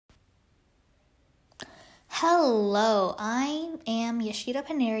Hello, I am Yashida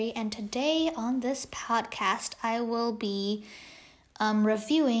Paneri, and today on this podcast, I will be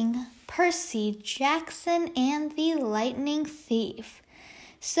reviewing Percy Jackson and the Lightning Thief.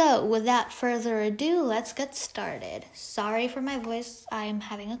 So, without further ado, let's get started. Sorry for my voice, I'm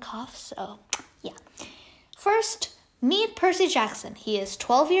having a cough, so yeah. First, meet Percy Jackson. He is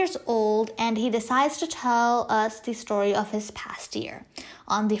 12 years old, and he decides to tell us the story of his past year.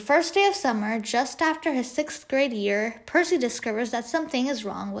 On the first day of summer, just after his 6th grade year, Percy discovers that something is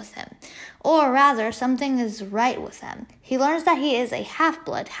wrong with him. Or rather, something is right with him. He learns that he is a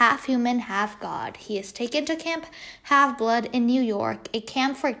half-blood, half-human, half-god. He is taken to Camp Half-Blood in New York, a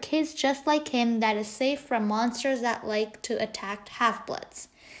camp for kids just like him that is safe from monsters that like to attack half-bloods.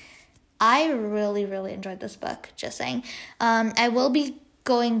 I really enjoyed this book, just saying. I will be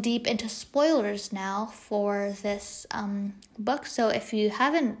going deep into spoilers now for this book, so if you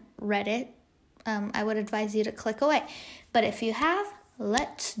haven't read it, I would advise you to click away. But if you have,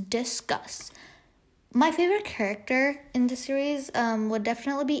 let's discuss. My favorite character in the series would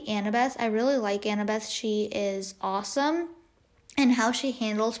definitely be Annabeth. I really like Annabeth. She is awesome. And how she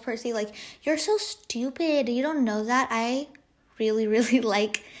handles Percy, like, you're so stupid, you don't know that. I really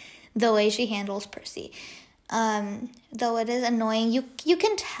like the way she handles Percy. Though it is annoying, you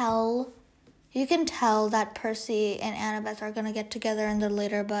can tell that Percy and Annabeth are gonna get together in the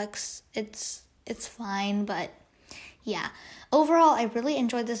later books. It's fine, but yeah. Overall, I really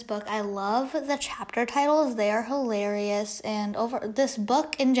enjoyed this book. I love the chapter titles. They are hilarious, and this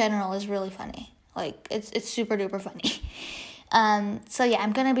book in general is really funny. Like, it's super duper funny. So yeah,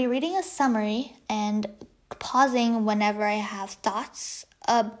 I'm gonna be reading a summary and pausing whenever I have thoughts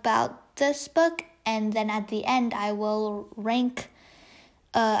about this book, and then at the end I will rate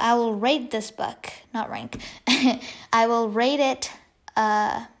this book, not rank. I will rate it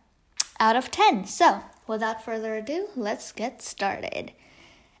out of 10. So, without further ado, let's get started.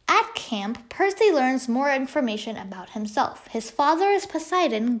 At camp, Percy learns more information about himself. His father is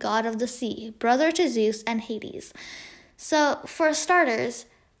Poseidon, god of the sea, brother to Zeus and Hades. So, for starters,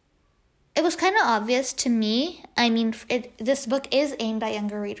 it was kind of obvious to me. I mean, this book is aimed at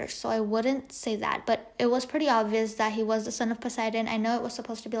younger readers, so I wouldn't say that. But it was pretty obvious that he was the son of Poseidon. I know it was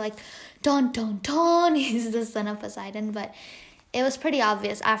supposed to be like, dun, dun, dun, he's the son of Poseidon. But it was pretty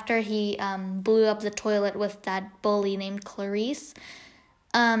obvious after he blew up the toilet with that bully named Clarice.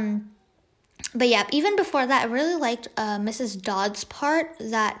 But yeah, even before that, I really liked Mrs. Dodd's part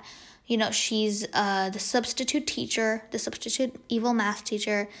that, you know, she's the substitute teacher, the substitute evil math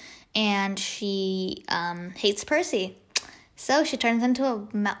teacher, and she hates Percy. So she turns into a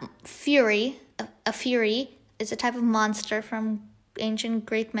fury. A fury is a type of monster from ancient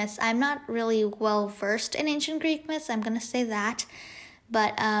Greek myths. I'm not really well versed in ancient Greek myths, I'm going to say that.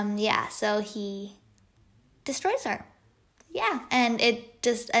 But yeah, so he destroys her. Yeah, and it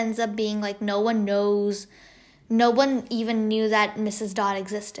just ends up being like no one even knew that Mrs. Dodd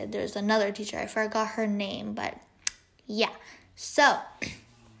existed. There's another teacher, I forgot her name, but yeah. So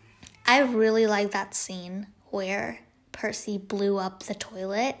I really like that scene where Percy blew up the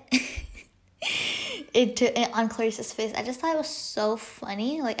toilet on Clarice's face. I just thought it was so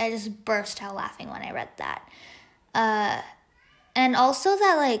funny. Like, I just burst out laughing when I read that. And also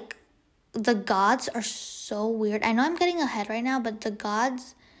that, like, the gods are so weird. I know I'm getting ahead right now, but the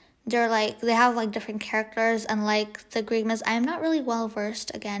gods, they have, like, different characters, unlike the Greek myths. I'm not really well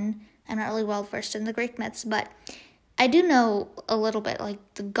versed in the Greek myths, but I do know a little bit, like,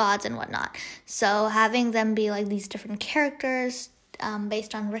 the gods and whatnot. So having them be, like, these different characters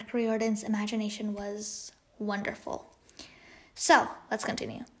based on Rick Riordan's imagination was wonderful. So, let's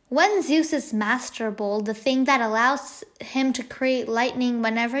continue. When Zeus's master bolt, the thing that allows him to create lightning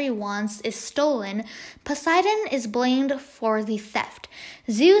whenever he wants, is stolen, Poseidon is blamed for the theft.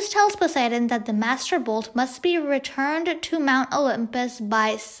 Zeus tells Poseidon that the master bolt must be returned to Mount Olympus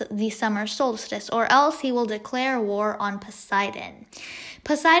by the summer solstice, or else he will declare war on Poseidon.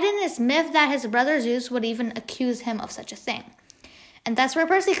 Poseidon is miffed that his brother Zeus would even accuse him of such a thing. And that's where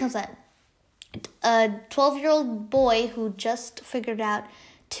Percy comes in. A 12-year-old boy who just figured out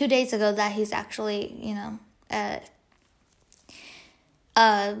 2 days ago that he's actually, you know,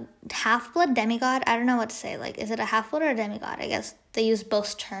 a half-blood demigod. I don't know what to say. Like, is it a half-blood or a demigod? I guess they use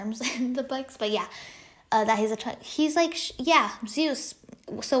both terms in the books. But yeah, that he's like, yeah, Zeus.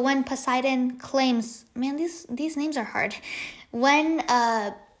 So when Poseidon claims, man, these names are hard. When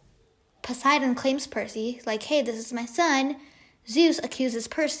Poseidon claims Percy, like, hey, this is my son, Zeus accuses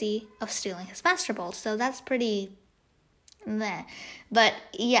Percy of stealing his master bolt. So that's pretty meh. But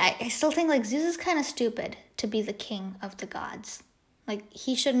yeah, I still think, like, Zeus is kind of stupid to be the king of the gods. Like,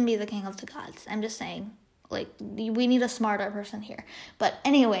 he shouldn't be the king of the gods. I'm just saying. Like, we need a smarter person here. But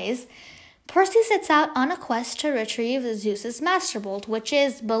anyways, Percy sets out on a quest to retrieve Zeus's Master Bolt, which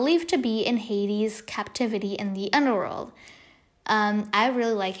is believed to be in Hades' captivity in the underworld. I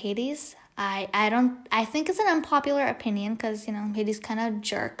really like Hades. I think it's an unpopular opinion because, Hades kind of a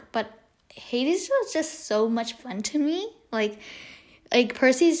jerk, but Hades was just so much fun to me. Like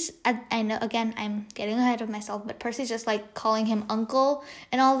Percy's, I know, again, I'm getting ahead of myself, but Percy's just like calling him uncle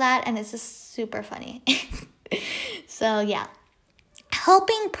and all that, and it's just super funny. So yeah.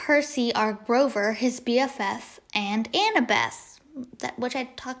 Helping Percy are Grover, his BFF, and Annabeth, which I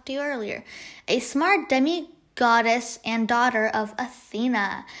talked to you earlier, a smart demi-goddess and daughter of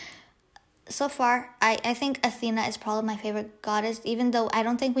Athena. So far, I think Athena is probably my favorite goddess, even though I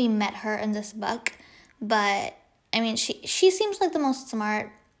don't think we met her in this book. But, I mean, she seems like the most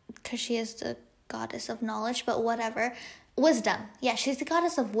smart because she is the goddess of knowledge, but whatever. Wisdom. Yeah, she's the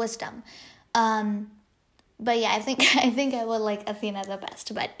goddess of wisdom. But yeah, I think I would like Athena the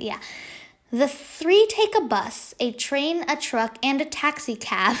best. But yeah, the three take a bus, a train, a truck, and a taxi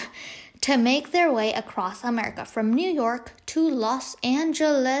cab to make their way across America from New York to Los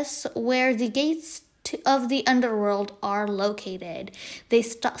Angeles, where the gates of the underworld are located. They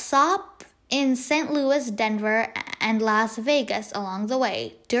stop in St. Louis, Denver, and Las Vegas along the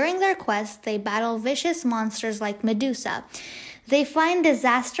way. During their quest, they battle vicious monsters like Medusa. They find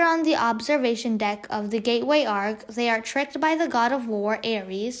disaster on the observation deck of the Gateway Ark. They are tricked by the god of war,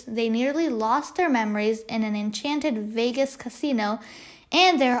 Ares. They nearly lost their memories in an enchanted Vegas casino,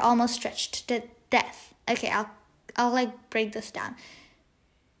 and they're almost stretched to death. Okay, I'll like break this down.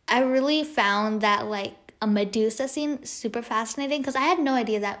 I really found that like a Medusa scene super fascinating because I had no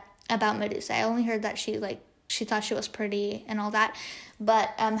idea that about Medusa. I only heard that she thought she was pretty and all that, but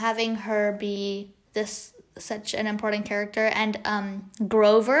having her be such an important character, and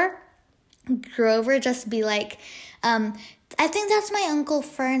Grover just be like, I think that's my Uncle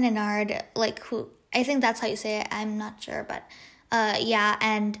Ferdinand, like, who, I think that's how you say it, I'm not sure, but yeah,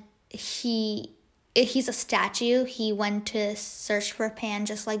 and he's a statue. He went to search for Pan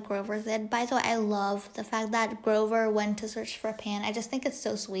just like Grover did. By the way, I love the fact that Grover went to search for Pan. I just think it's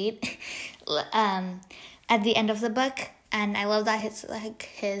so sweet at the end of the book, and I love that it's like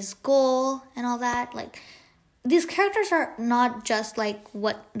his goal and all that. Like, these characters are not just like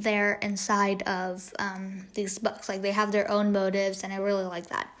what they're inside of these books. Like, they have their own motives, and I really like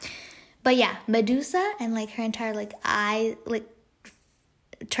that. But yeah, Medusa and like her entire like eye, like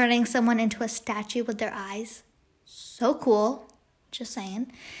turning someone into a statue with their eyes, so cool. Just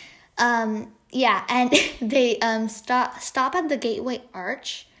saying. Yeah, and they stop at the Gateway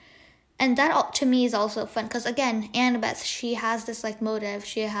Arch. And that, to me, is also fun. Because, again, Annabeth, she has this, like, motive.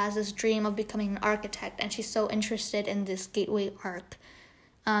 She has this dream of becoming an architect. And she's so interested in this Gateway Arc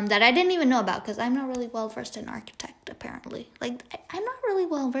that I didn't even know about. Because I'm not really well-versed in architect, apparently. Like, I'm not really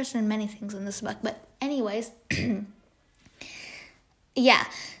well-versed in many things in this book. But anyways, yeah.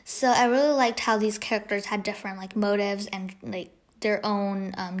 So I really liked how these characters had different, like, motives and, like, their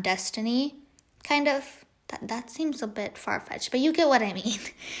own destiny. Kind of. That seems a bit far-fetched. But you get what I mean.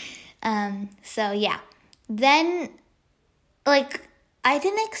 So yeah, then, like, I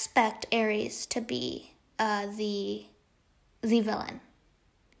didn't expect Ares to be, the villain.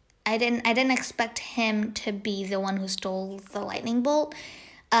 I didn't expect him to be the one who stole the lightning bolt.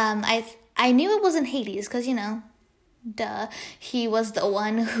 I knew it wasn't Hades, cause, duh, he was the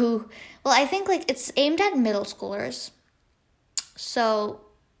one who, well, I think, like, it's aimed at middle schoolers, so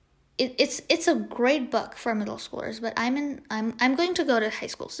it's a great book for middle schoolers, but I'm going to go to high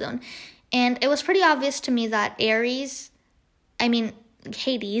school soon, and it was pretty obvious to me that Hades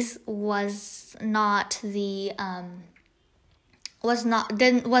was not the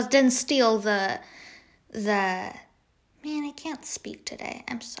didn't steal the man, I can't speak today.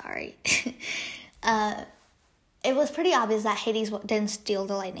 I'm sorry. It was pretty obvious that Hades didn't steal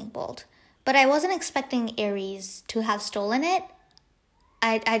the lightning bolt, but I wasn't expecting Ares to have stolen it.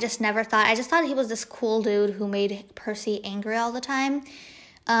 I just never thought. I just thought he was this cool dude who made Percy angry all the time.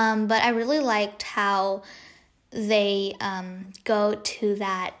 But I really liked how they go to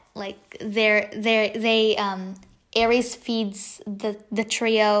that, like, Ares feeds the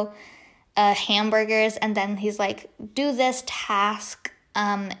trio hamburgers, and then he's like, do this task,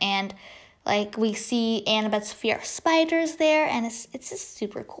 and like we see Annabeth's fear of spiders there, and it's just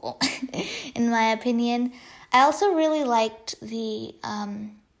super cool in my opinion. I also really liked the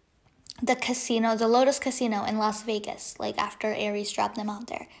casino, the Lotus Casino in Las Vegas, like after Ares dropped them out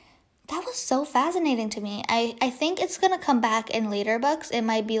there. That was so fascinating to me. I think it's going to come back in later books. It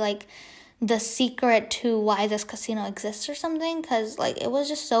might be like the secret to why this casino exists or something, because like it was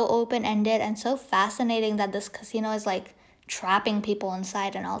just so open-ended and so fascinating that this casino is like trapping people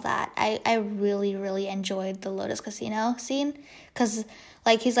inside and all that. I really, really enjoyed the Lotus Casino scene, because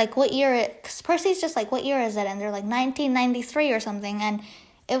like he's like, what year it, because Percy's just like, what year is it? And they're like 1993 or something, and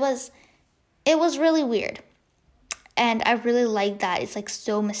it was really weird. And I really like that. It's like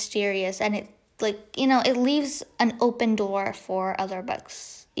so mysterious, and it like, you know, it leaves an open door for other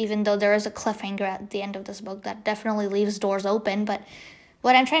books, even though there is a cliffhanger at the end of this book that definitely leaves doors open. But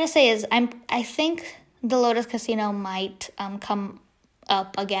what I'm trying to say is I think the Lotus Casino might come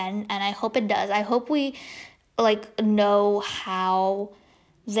up again, and I hope it does. I hope we like know how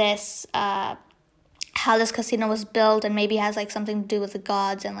this casino was built, and maybe has like something to do with the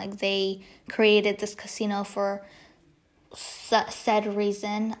gods, and like they created this casino for said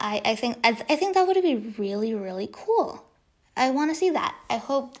reason. I think that would be really, really cool. I want to see that. I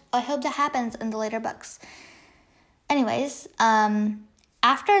hope that happens in the later books. Anyways,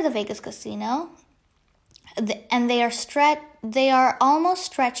 after the Vegas casino, and they are almost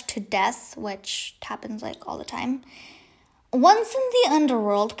stretched to death, which happens like all the time. Once in the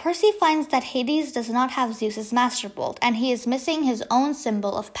underworld, Percy finds that Hades does not have Zeus's Master Bolt, and he is missing his own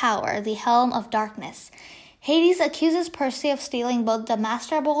symbol of power, the Helm of Darkness. Hades accuses Percy of stealing both the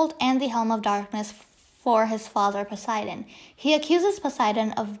Master Bolt and the Helm of Darkness for his father Poseidon. He accuses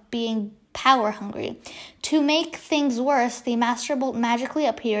Poseidon of being power-hungry. To make things worse, the Master Bolt magically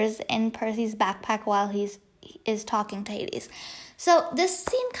appears in Percy's backpack while he is talking to Hades. So this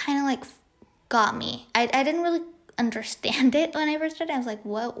scene kind of like got me. I didn't really understand it when I first read it. I was like,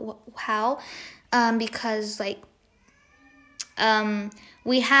 what how? Because like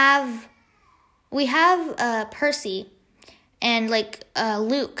we have Percy and like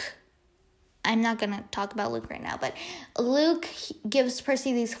Luke. I'm not gonna talk about Luke right now, but Luke gives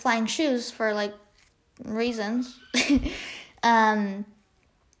Percy these flying shoes for like reasons,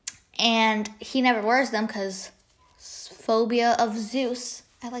 and he never wears them because phobia of Zeus.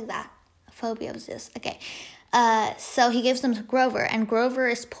 I like that, phobia of Zeus. Okay, so he gives them to Grover, and Grover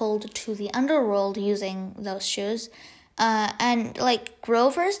is pulled to the underworld using those shoes. And like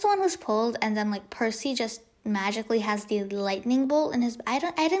Grover is the one who's pulled, and then like Percy just magically has the lightning bolt in his. I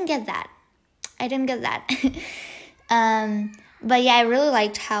didn't get that. But yeah, I really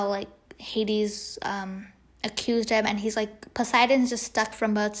liked how like Hades accused him, and he's like, Poseidon's just stuck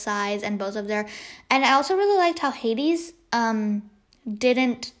from both sides, and both of their. And I also really liked how Hades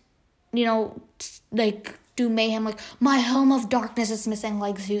didn't, you know, like do mayhem like my Helm of Darkness is missing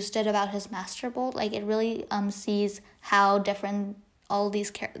like Zeus did about his Master Bolt. Like it really sees how different all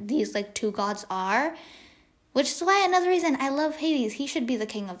these like two gods are, which is why another reason I love Hades. He should be the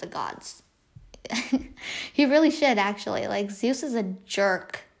king of the gods. He really should, actually. Like Zeus is a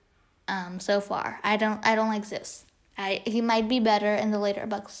jerk so far. I don't like Zeus. He might be better in the later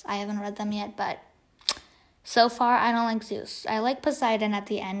books. I haven't read them yet, but so far I don't like Zeus. I like Poseidon at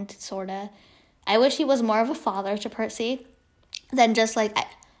the end, sorta. I wish he was more of a father to Percy than just like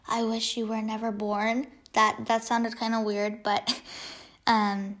I wish you were never born. That sounded kind of weird, but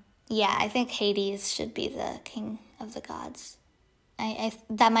yeah, I think Hades should be the king of the gods. I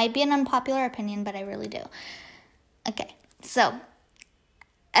that might be an unpopular opinion, but I really do. Okay, so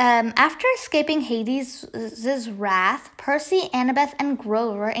after escaping Hades' wrath, Percy, Annabeth, and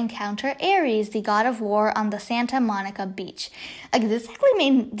Grover encounter Ares, the god of war, on the Santa Monica beach. Like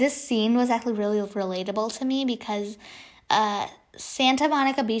this scene was actually really relatable to me because Santa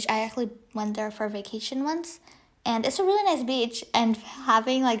Monica Beach, I actually went there for vacation once, and it's a really nice beach, and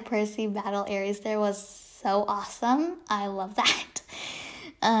having like Percy battle Ares there was so awesome. I love that.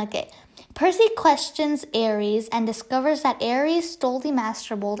 Okay. Percy questions Ares and discovers that Ares stole the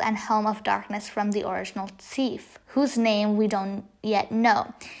Master Bolt and Helm of Darkness from the original thief, whose name we don't yet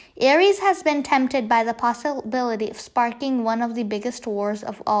know. Ares has been tempted by the possibility of sparking one of the biggest wars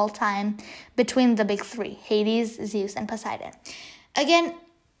of all time between the big three, Hades, Zeus, and Poseidon. Again,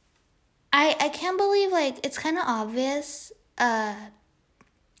 I can't believe, like, it's kind of obvious. It's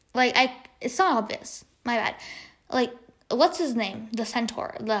not obvious. My bad. Like, what's his name? The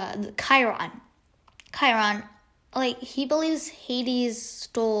centaur, the Chiron. Like, he believes Hades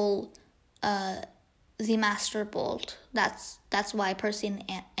stole the Master Bolt. That's why Percy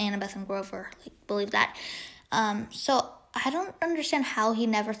and Annabeth and Grover believe that. So I don't understand how he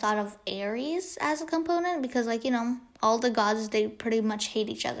never thought of Ares as a component, because all the gods, they pretty much hate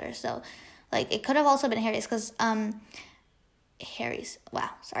each other. So it could have also been Ares, because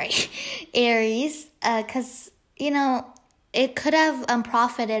Ares, because it could have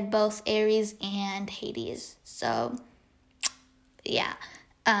profited both Ares and Hades. So yeah,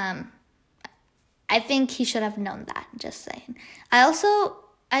 I think he should have known that, just saying.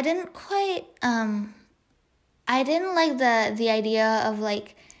 I didn't quite, I didn't like the idea of,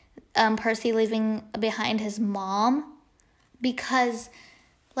 like, Percy leaving behind his mom, because,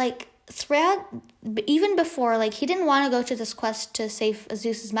 like, throughout, even before, like, he didn't want to go to this quest to save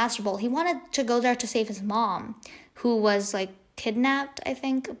Zeus's Master Bowl. He wanted to go there to save his mom, who was, like, kidnapped, I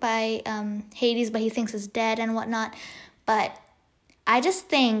think, by Hades, but he thinks is dead and whatnot. But I just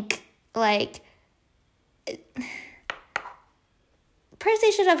think, like,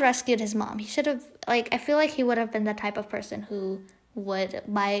 Percy should have rescued his mom. He should have, like, I feel like he would have been the type of person who would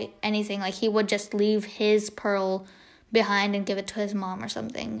buy anything. Like, he would just leave his pearl behind and give it to his mom or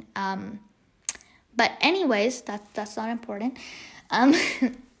something. But anyways, that's not important.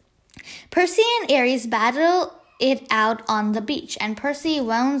 Percy and Ares battle it out on the beach, and Percy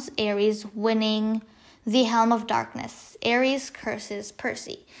wounds Ares, winning the Helm of Darkness. Ares curses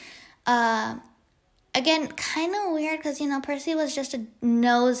Percy. Again, kind of weird, because, you know, Percy was just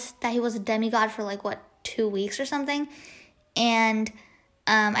knows that he was a demigod for, like, 2 weeks or something, and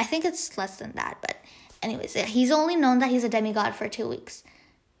I think it's less than that, but anyways, he's only known that he's a demigod for 2 weeks,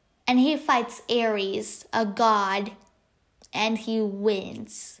 and he fights Ares, a god, and he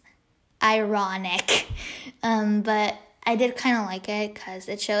wins. Ironic. But I did kind of like it, because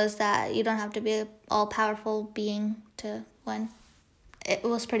it shows that you don't have to be an all-powerful being to win. It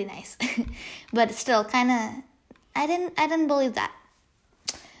was pretty nice. But still, kind of, I didn't believe that.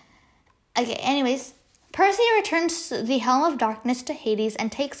 Okay, anyways, Percy returns the Helm of Darkness to Hades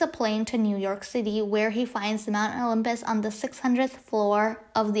and takes a plane to New York City, where he finds Mount Olympus on the 600th floor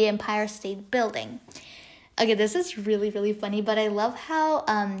of the Empire State Building. Okay, this is really, really funny, but I love how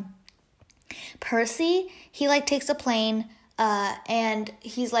Percy, he, like, takes a plane, and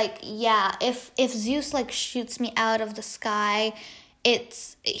he's like, yeah, if Zeus, like, shoots me out of the sky,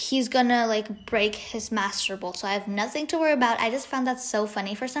 he's gonna, like, break his Master Bowl, so I have nothing to worry about. I just found that so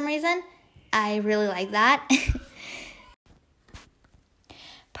funny for some reason. I really like that.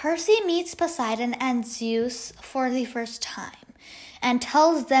 Percy meets Poseidon and Zeus for the first time and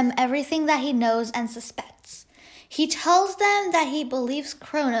tells them everything that he knows and suspects. He tells them that he believes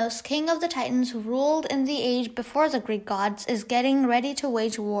Kronos, king of the Titans who ruled in the age before the Greek gods, is getting ready to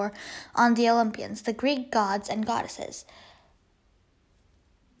wage war on the Olympians, the Greek gods and goddesses.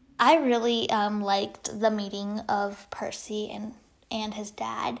 I really liked the meeting of Percy and his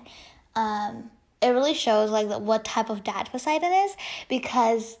dad. It really shows, like, what type of dad Poseidon is,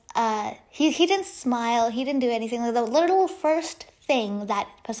 because he didn't smile, he didn't do anything. Like, the little first thing that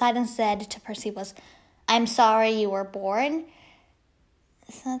Poseidon said to Percy was, "I'm sorry you were born."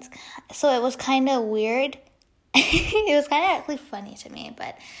 So it was kind of weird. It was kind of actually funny to me,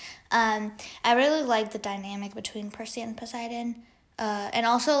 but I really liked the dynamic between Percy and Poseidon. And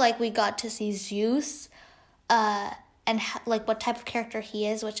also, like, we got to see Zeus, and like what type of character he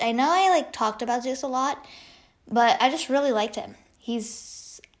is, which I know I, like, talked about Zeus a lot, but I just really liked him.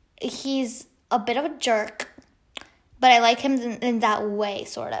 He's a bit of a jerk, but I like him in that way,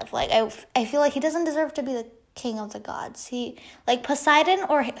 sort of. Like, I feel like he doesn't deserve to be the king of the gods. Like, Poseidon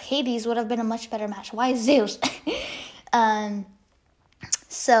or Hades would have been a much better match. Why Zeus?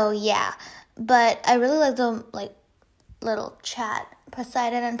 So yeah, but I really like the, like, little chat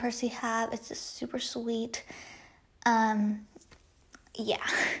Poseidon and Percy have. It's just super sweet. Yeah.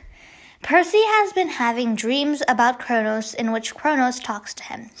 Percy has been having dreams about Kronos, in which Kronos talks to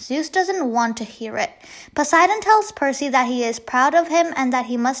him. Zeus doesn't want to hear it. Poseidon tells Percy that he is proud of him and that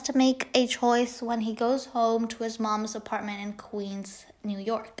he must make a choice when he goes home to his mom's apartment in Queens, New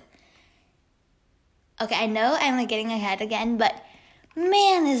York. Okay, I know I'm, like, getting ahead again, but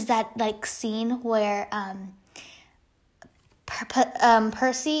man, is that, like, scene where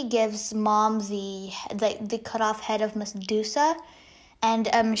Percy gives mom the cut off head of Medusa,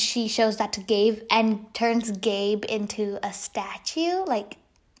 and she shows that to Gabe and turns Gabe into a statue. Like,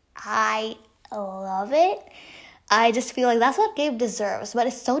 I love it. I just feel like that's what Gabe deserves, but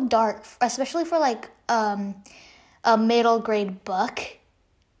it's so dark, especially for, like, a middle grade book.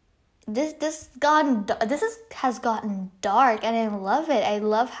 This has gotten dark, and I love it. I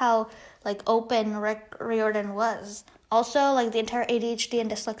love how, like, open Rick Riordan was. Also, like, the entire ADHD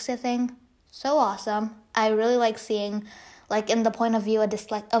and dyslexia thing, so awesome. I really like seeing, like, in the point of view of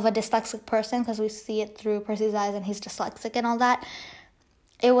a dyslexic person, because we see it through Percy's eyes and he's dyslexic and all that.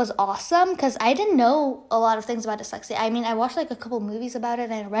 It was awesome, because I didn't know a lot of things about dyslexia. I mean, I watched, like, a couple movies about it,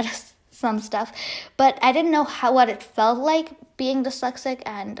 and I read some stuff, but I didn't know what it felt like being dyslexic,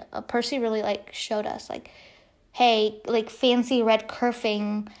 and Percy really, like, showed us, like, hey, like, fancy red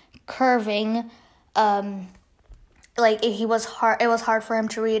curving, like it was hard for him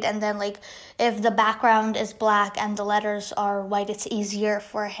to read, and then like if the background is black and the letters are white, it's easier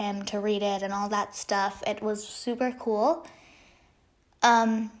for him to read it and all that stuff. It was super cool.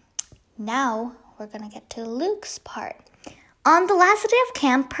 Now we're gonna get to Luke's part. On the last day of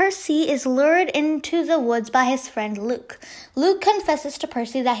camp, Percy is lured into the woods by his friend Luke. Luke confesses to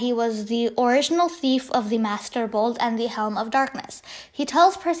Percy that he was the original thief of the Master Bolt and the Helm of Darkness. He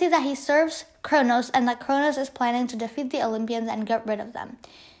tells Percy that he serves Kronos and that Kronos is planning to defeat the Olympians and get rid of them.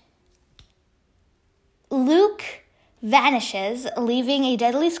 Luke vanishes, leaving a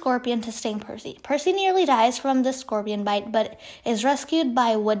deadly scorpion to sting Percy. Percy nearly dies from the scorpion bite, but is rescued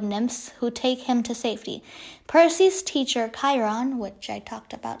by wood nymphs who take him to safety. Percy's teacher, Chiron, which I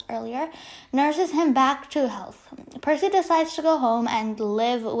talked about earlier, nurses him back to health. Percy decides to go home and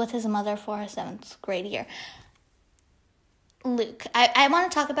live with his mother for his 7th grade year. Luke. I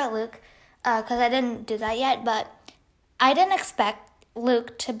want to talk about Luke because I didn't do that yet, but I didn't expect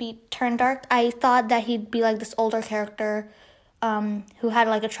Luke to be turned dark. I thought that he'd be like this older character who had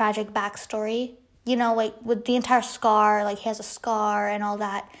like a tragic backstory, you know, like with the entire scar, like he has a scar and all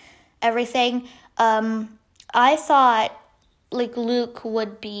that, everything. I thought like Luke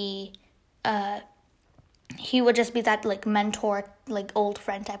would be, he would just be that like mentor, like old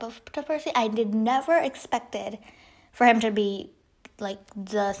friend type of person. I never expected for him to be like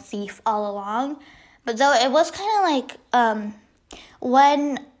the thief all along, but though it was kind of like,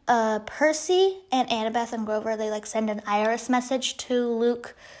 when Percy and Annabeth and Grover, they like send an iris message to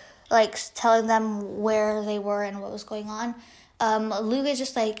Luke, like telling them where they were and what was going on. Luke is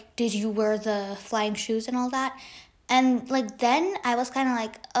just like, did you wear the flying shoes and all that? And like then I was kind of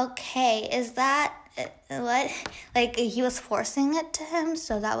like, okay, is that what? Like he was forcing it to him,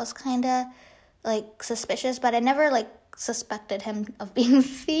 so that was kind of like suspicious. But I never like suspected him of being a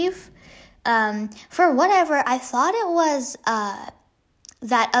thief. For whatever, I thought it was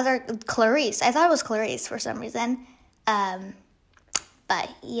that other Clarice. I thought it was Clarice for some reason. But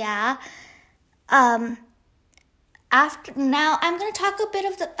yeah. After now, I'm gonna talk a bit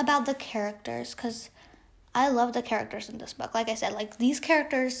about the characters because I love the characters in this book. Like I said, like these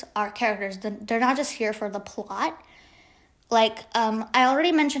characters are characters. They're not just here for the plot. Like I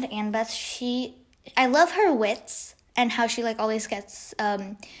already mentioned Annabeth. I love her wits and how she like always gets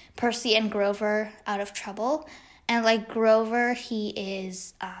Percy and Grover out of trouble. And like Grover, he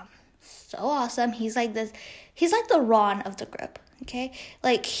is so awesome. He's like the Ron of the group, okay?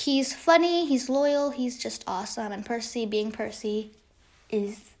 Like he's funny, he's loyal, he's just awesome. And Percy, being Percy,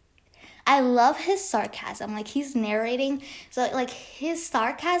 I love his sarcasm. Like he's narrating, so like his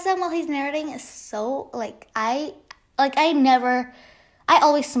sarcasm while he's narrating is so like I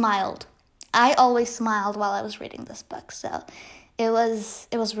always smiled. I always smiled while I was reading this book, so it was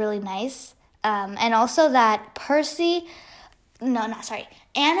really nice. And also that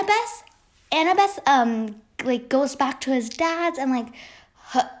Annabeth, like goes back to his dad's and like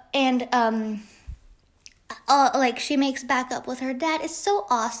she makes back up with her dad. It's so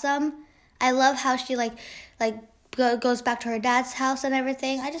awesome. I love how she goes back to her dad's house and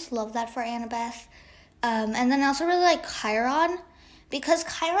everything. I just love that for Annabeth. And then I also really like Chiron because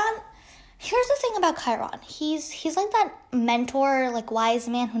Chiron. Here's the thing about Chiron. He's like that mentor, like wise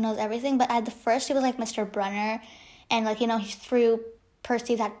man who knows everything. But at the first, he was like Mr. Brunner, and like he threw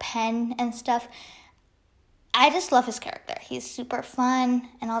Percy that pen and stuff. I just love his character. He's super fun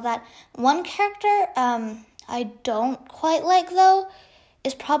and all that. One character I don't quite like though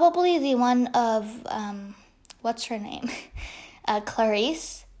is probably the one of what's her name,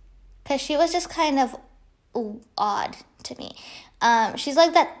 Clarice, because she was just kind of odd to me. She's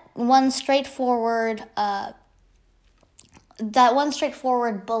like that one straightforward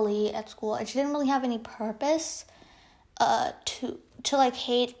bully at school, and she didn't really have any purpose to like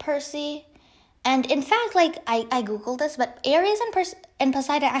hate Percy. And in fact, like I googled this, but Ares and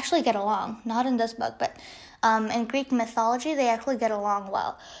Poseidon actually get along. Not in this book, but in Greek mythology, they actually get along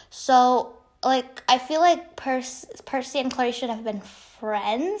well. So like I feel like Percy and Clarice should have been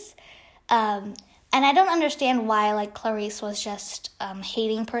friends. And I don't understand why, like, Clarice was just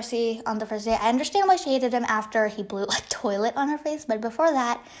hating Percy on the first day. I understand why she hated him after he blew a toilet on her face, but before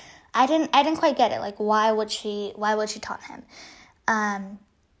that, I didn't quite get it. Like, why would she taunt him?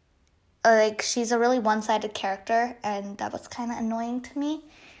 Like, she's a really one-sided character, and that was kind of annoying to me.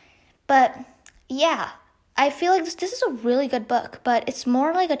 But yeah, I feel like this is a really good book, but it's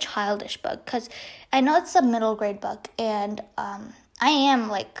more like a childish book because I know it's a middle grade book, and I'm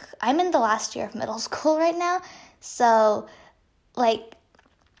in the last year of middle school right now, so,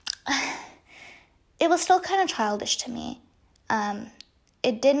 it was still kind of childish to me,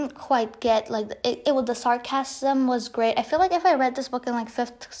 it didn't quite get, like, the sarcasm was great. I feel like if I read this book in, like,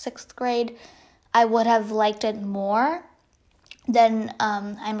 5th, 6th grade, I would have liked it more than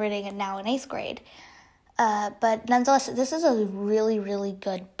I'm reading it now in 8th grade. But nonetheless, this is a really, really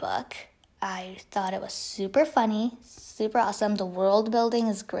good book. I thought it was super funny, super awesome. The world building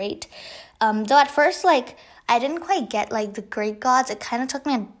is great. Though at first, like, I didn't quite get, like, the Greek gods. It kind of took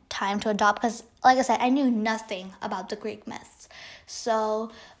me time to adopt because, like I said, I knew nothing about the Greek myths.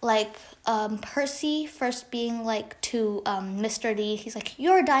 So, like, Percy first being, like, to Mr. D, he's like,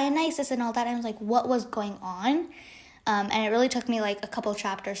 "You're Dionysus," and all that. And I was like, what was going on? And it really took me, like, a couple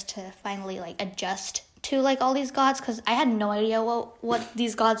chapters to finally, like, adjust to, like, all these gods, because I had no idea what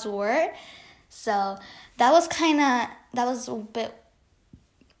these gods were. So that was a bit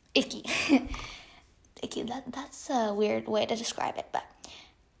icky. Icky, that's a weird way to describe it. But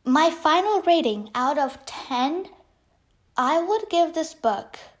my final rating out of 10, I would give this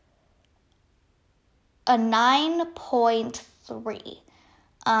book a 9.3.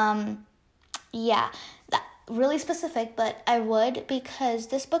 Yeah, that really specific, but I would, because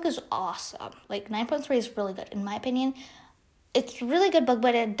this book is awesome. Like, 9.3 is really good, in my opinion. It's a really good book,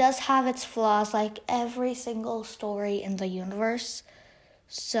 but it does have its flaws, like every single story in the universe.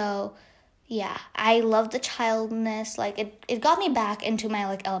 So, yeah, I love the childness. Like, it got me back into my,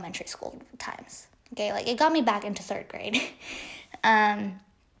 like, elementary school times. Okay, like, it got me back into 3rd grade.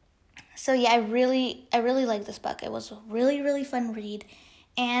 So, yeah, I really like this book. It was a really, really fun read.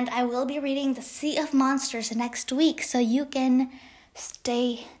 And I will be reading The Sea of Monsters next week, so you can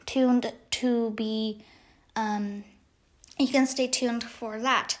stay tuned to be, you can stay tuned for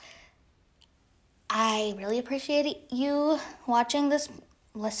that. I really appreciate you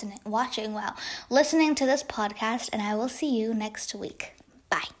listening to this podcast, and I will see you next week.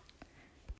 Bye.